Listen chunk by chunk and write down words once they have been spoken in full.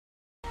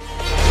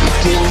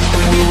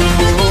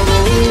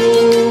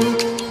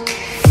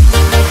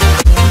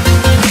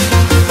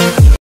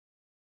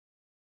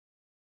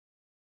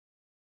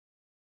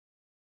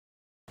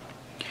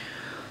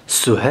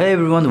So hey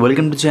everyone,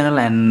 welcome to the channel.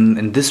 And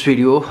in this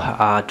video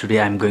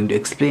today I'm going to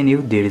explain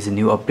you there is a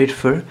new update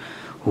for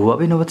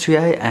Huawei Nova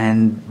 3i,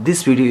 and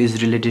this video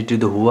is related to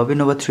the Huawei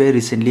Nova 3i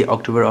recently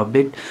October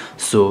update.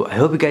 So I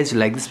hope you guys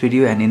like this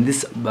video, and in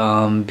this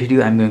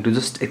video I'm going to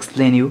just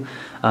explain you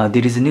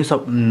there is a new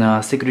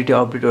security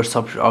update or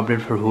software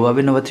update for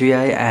Huawei Nova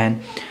 3i,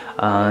 and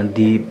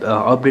the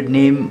update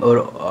name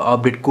or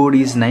update code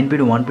is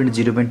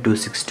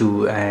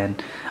 9.1.0.262,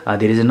 and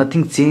there is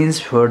nothing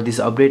changed for this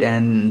update,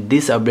 and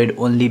this update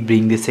only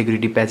bring the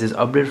security patches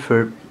update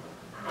for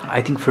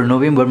I think for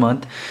November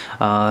month.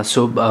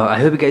 So I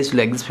hope you guys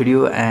like this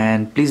video,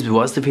 and please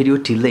watch the video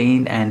till the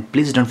end, and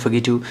please don't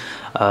forget to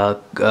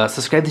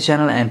subscribe the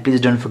channel, and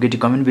please don't forget to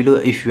comment below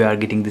if you are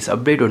getting this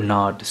update or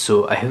not.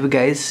 So I hope you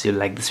guys will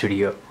like this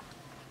video.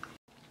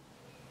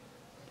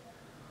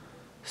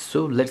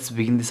 So let's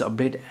begin this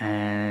update,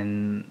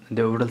 and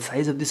the overall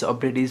size of this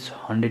update is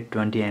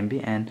 120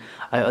 MB, and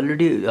I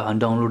already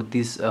downloaded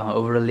this.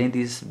 Overall length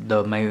is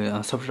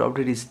my software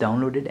update is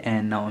downloaded,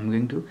 and now I'm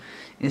going to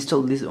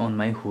install this on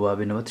my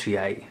Huawei Nova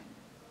 3i.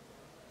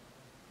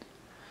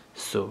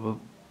 So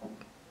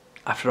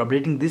after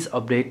updating this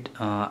update,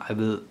 I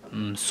will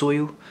show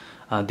you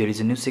there is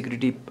a new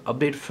security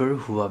update for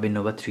Huawei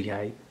Nova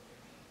 3i.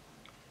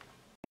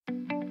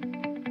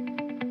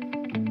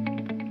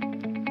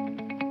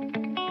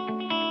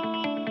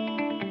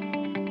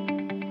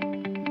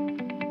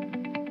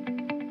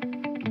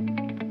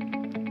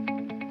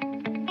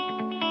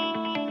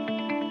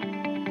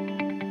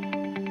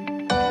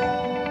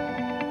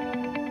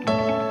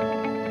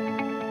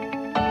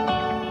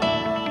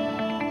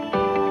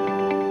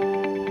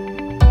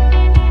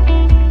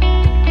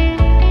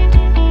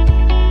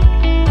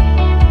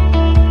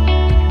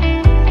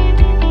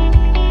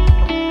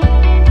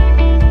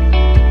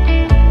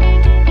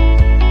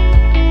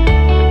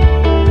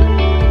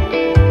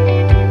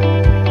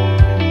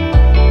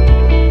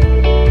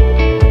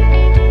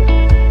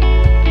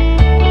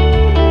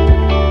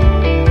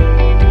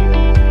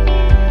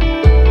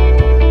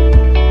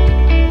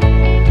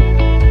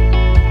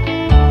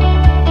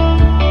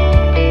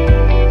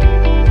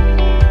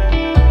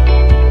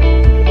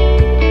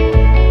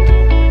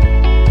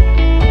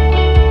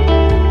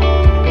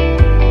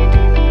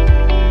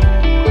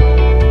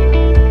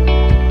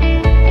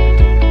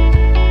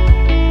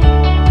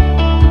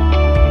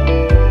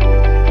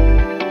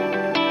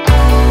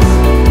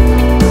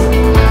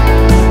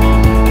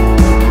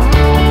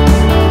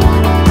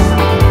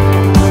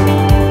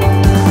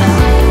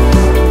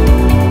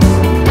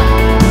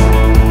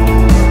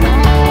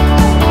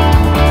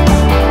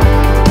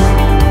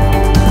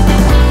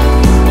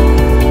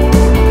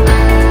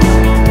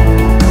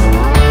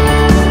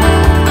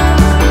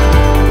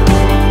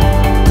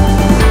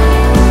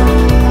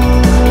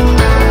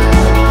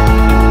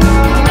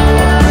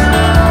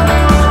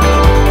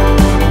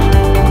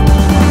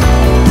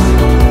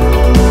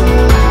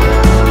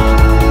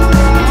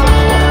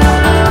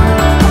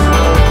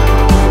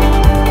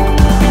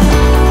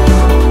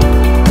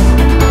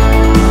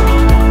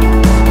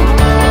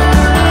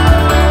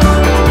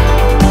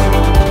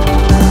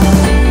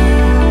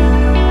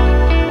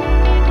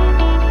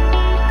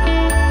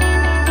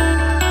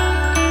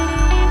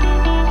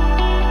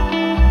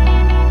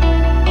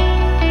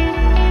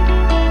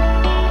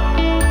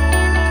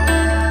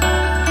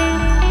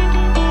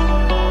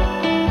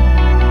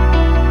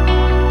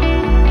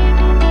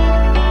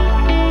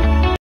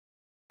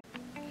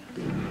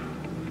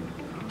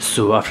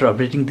 So after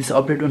updating this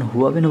update on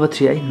Huawei Nova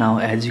 3i, now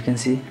as you can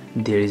see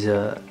there is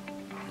a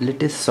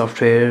latest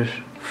software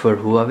for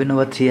Huawei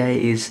Nova 3i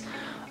is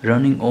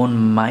running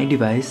on my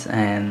device,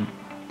 and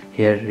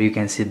here you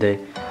can see the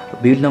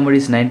build number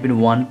is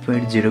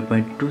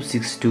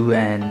 9.1.0.262,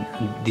 and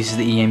this is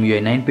the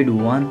EMUI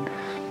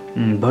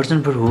 9.1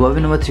 version for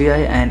Huawei Nova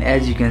 3i, and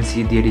as you can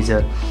see there is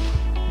a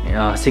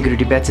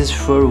security patches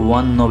for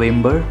 1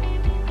 November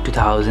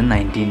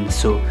 2019.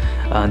 So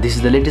this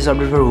is the latest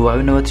update for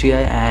Huawei Nova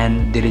 3i,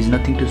 and there is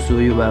nothing to show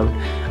you about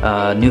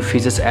new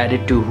features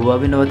added to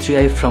Huawei Nova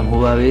 3i from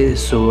Huawei.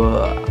 So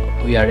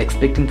we are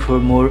expecting for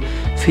more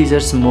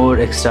features, more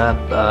extra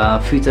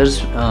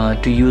features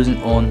to use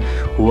on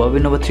Huawei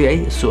Nova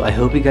 3i. So I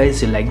hope you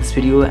guys like this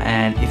video,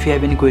 and if you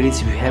have any queries,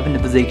 if you have any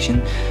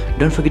suggestion,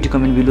 don't forget to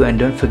comment below, and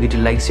don't forget to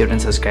like, share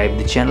and subscribe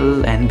the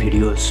channel and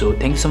videos. So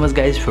thank you so much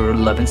guys for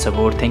love and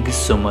support. Thank you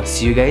so much.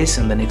 See you guys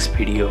in the next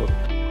video.